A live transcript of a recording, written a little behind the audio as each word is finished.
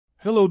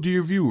Hello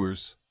dear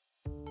viewers.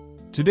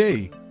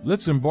 Today,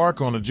 let's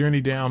embark on a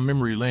journey down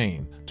memory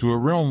lane to a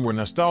realm where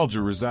nostalgia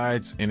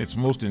resides in its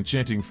most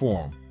enchanting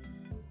form.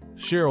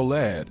 Cheryl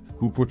Ladd,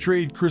 who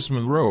portrayed Chris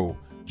Monroe,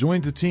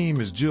 joined the team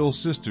as Jill's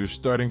sister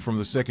starting from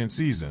the second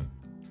season.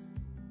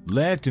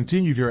 Ladd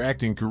continued her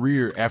acting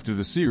career after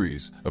the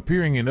series,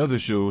 appearing in other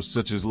shows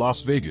such as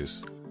Las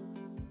Vegas.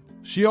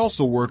 She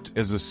also worked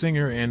as a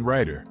singer and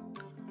writer.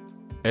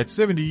 At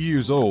 70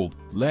 years old,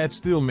 Ladd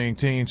still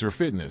maintains her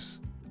fitness.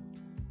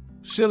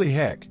 Shelley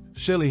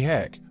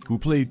Hack, who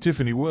played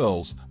Tiffany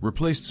Wells,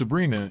 replaced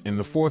Sabrina in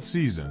the fourth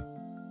season.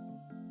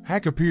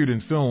 Hack appeared in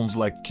films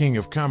like King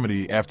of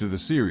Comedy after the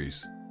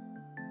series.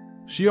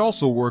 She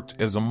also worked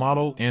as a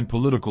model and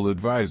political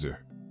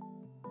advisor.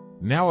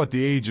 Now at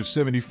the age of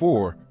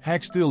 74,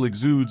 Hack still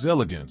exudes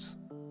elegance.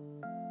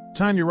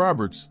 Tanya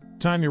Roberts,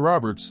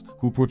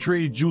 who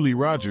portrayed Julie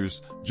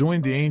Rogers,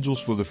 joined the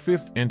Angels for the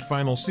fifth and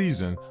final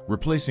season,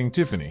 replacing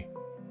Tiffany.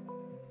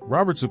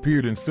 Roberts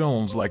appeared in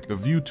films like A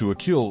View to a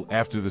Kill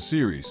after the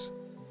series.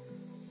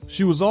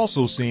 She was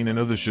also seen in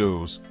other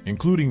shows,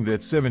 including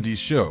That 70s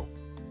Show.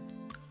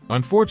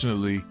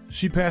 Unfortunately,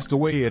 she passed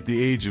away at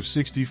the age of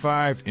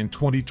 65 in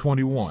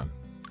 2021.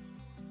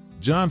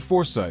 John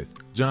Forsythe,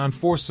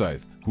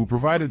 who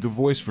provided the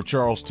voice for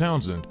Charles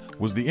Townsend,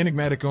 was the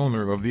enigmatic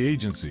owner of the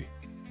agency.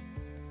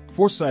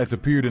 Forsythe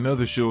appeared in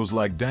other shows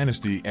like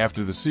Dynasty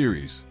after the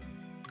series.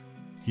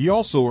 He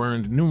also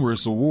earned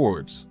numerous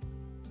awards.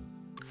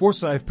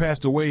 Forsythe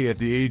passed away at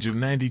the age of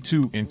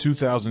 92 in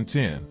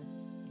 2010.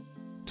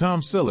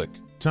 Tom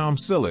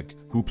Selleck,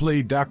 who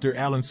played Dr.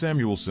 Alan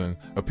Samuelson,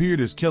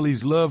 appeared as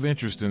Kelly's love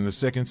interest in the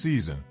second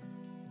season.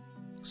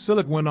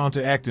 Selleck went on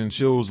to act in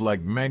shows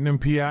like Magnum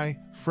P.I.,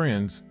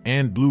 Friends,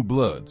 and Blue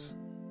Bloods.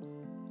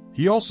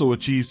 He also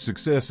achieved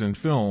success in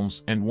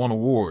films and won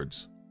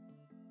awards.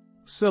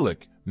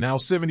 Selleck, now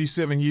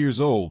 77 years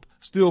old,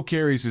 still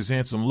carries his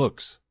handsome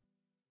looks.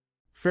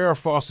 Farrah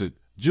Fawcett,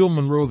 Jill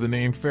Monroe. The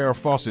name Farrah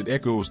Fawcett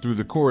echoes through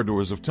the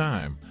corridors of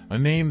time, a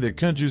name that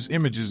conjures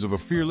images of a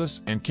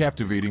fearless and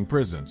captivating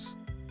presence.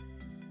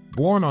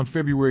 Born on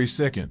February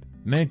 2,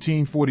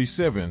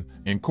 1947,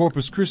 in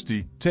Corpus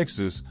Christi,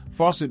 Texas,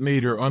 Fawcett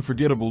made her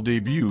unforgettable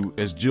debut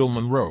as Jill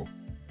Monroe.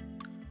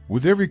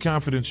 With every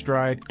confident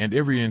stride and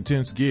every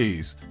intense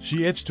gaze,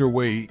 she etched her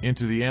way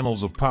into the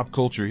annals of pop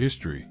culture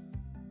history.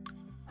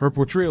 Her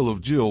portrayal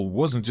of Jill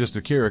wasn't just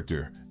a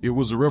character, it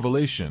was a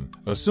revelation,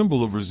 a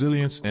symbol of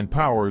resilience and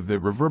power that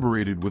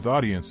reverberated with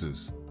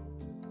audiences.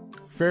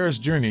 Farrah's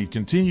journey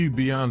continued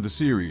beyond the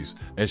series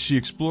as she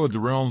explored the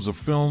realms of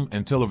film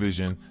and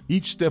television,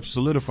 each step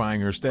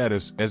solidifying her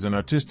status as an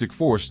artistic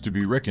force to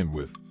be reckoned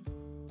with.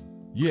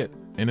 Yet,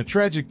 in a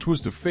tragic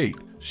twist of fate,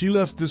 she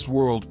left this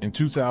world in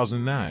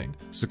 2009,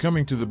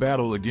 succumbing to the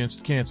battle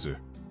against cancer.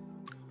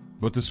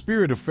 But the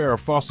spirit of Farrah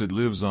Fawcett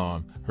lives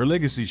on, her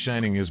legacy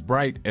shining as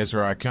bright as her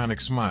iconic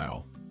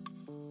smile.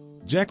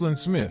 Jaclyn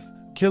Smith,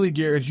 Kelly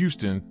Garrett,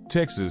 Houston,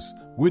 Texas,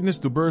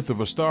 witnessed the birth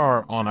of a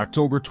star on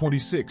October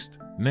 26,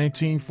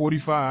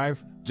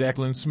 1945,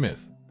 Jaclyn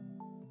Smith.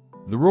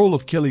 The role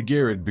of Kelly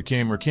Garrett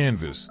became her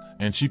canvas,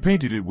 and she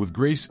painted it with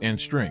grace and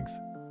strength.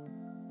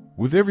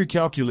 With every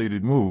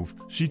calculated move,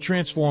 she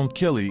transformed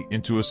Kelly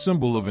into a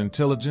symbol of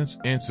intelligence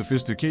and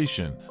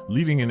sophistication,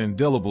 leaving an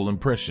indelible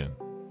impression.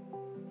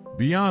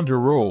 Beyond her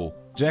role,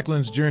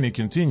 Jaclyn's journey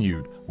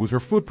continued, with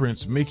her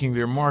footprints making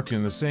their mark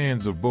in the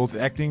sands of both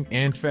acting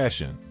and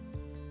fashion.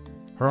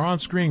 Her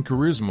on-screen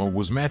charisma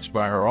was matched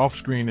by her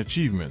off-screen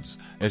achievements,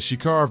 as she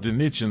carved a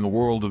niche in the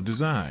world of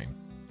design.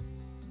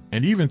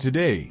 And even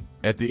today,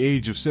 at the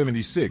age of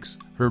 76,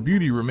 her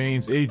beauty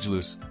remains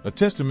ageless, a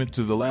testament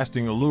to the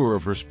lasting allure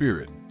of her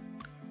spirit.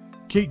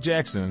 Kate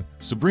Jackson,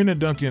 Sabrina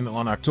Duncan.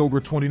 On October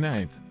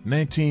 29,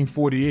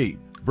 1948,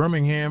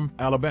 Birmingham,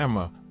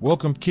 Alabama,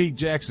 welcomed Kate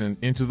Jackson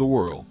into the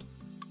world.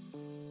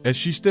 As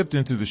she stepped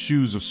into the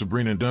shoes of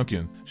Sabrina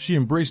Duncan, she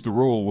embraced the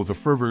role with a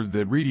fervor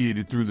that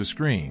radiated through the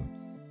screen.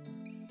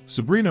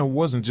 Sabrina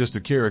wasn't just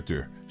a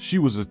character, she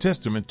was a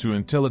testament to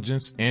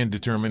intelligence and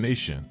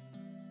determination.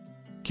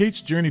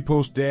 Kate's journey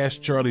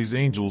post-Charlie's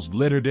Angels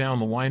led her down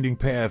the winding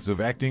paths of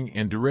acting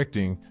and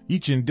directing,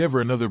 each endeavor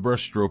another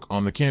brushstroke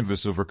on the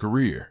canvas of her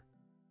career.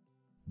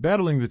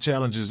 Battling the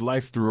challenges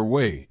life threw her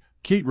way,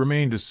 Kate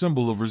remained a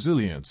symbol of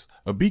resilience,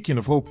 a beacon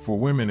of hope for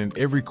women in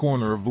every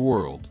corner of the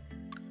world.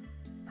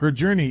 Her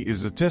journey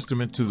is a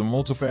testament to the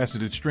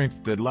multifaceted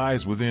strength that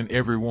lies within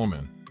every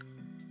woman.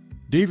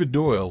 David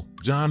Doyle,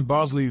 John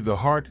Bosley. The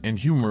heart and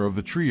humor of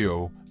the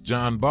trio,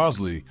 John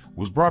Bosley,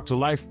 was brought to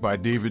life by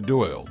David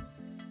Doyle.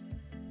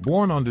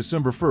 Born on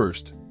December 1,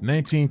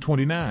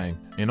 1929,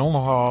 in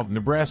Omaha,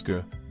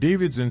 Nebraska,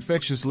 David's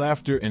infectious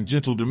laughter and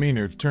gentle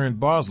demeanor turned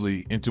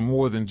Bosley into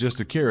more than just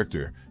a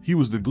character. He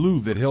was the glue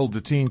that held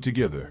the team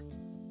together.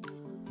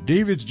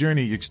 David's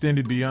journey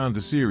extended beyond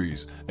the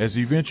series as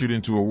he ventured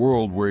into a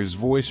world where his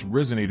voice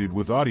resonated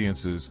with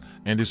audiences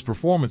and his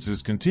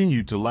performances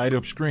continued to light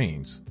up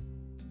screens.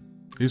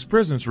 His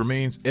presence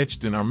remains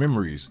etched in our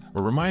memories,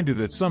 a reminder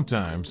that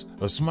sometimes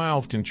a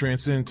smile can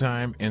transcend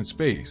time and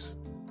space.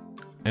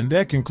 And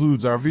that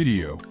concludes our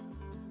video.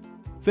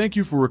 Thank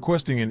you for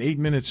requesting an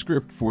 8-minute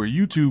script for a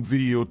YouTube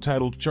video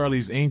titled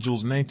Charlie's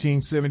Angels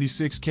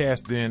 1976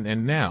 Cast Then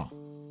and Now.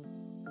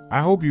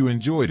 I hope you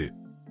enjoyed it.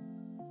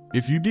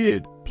 If you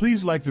did,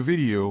 please like the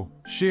video,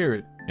 share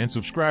it, and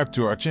subscribe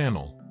to our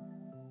channel.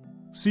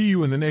 See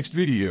you in the next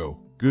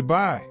video.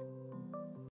 Goodbye.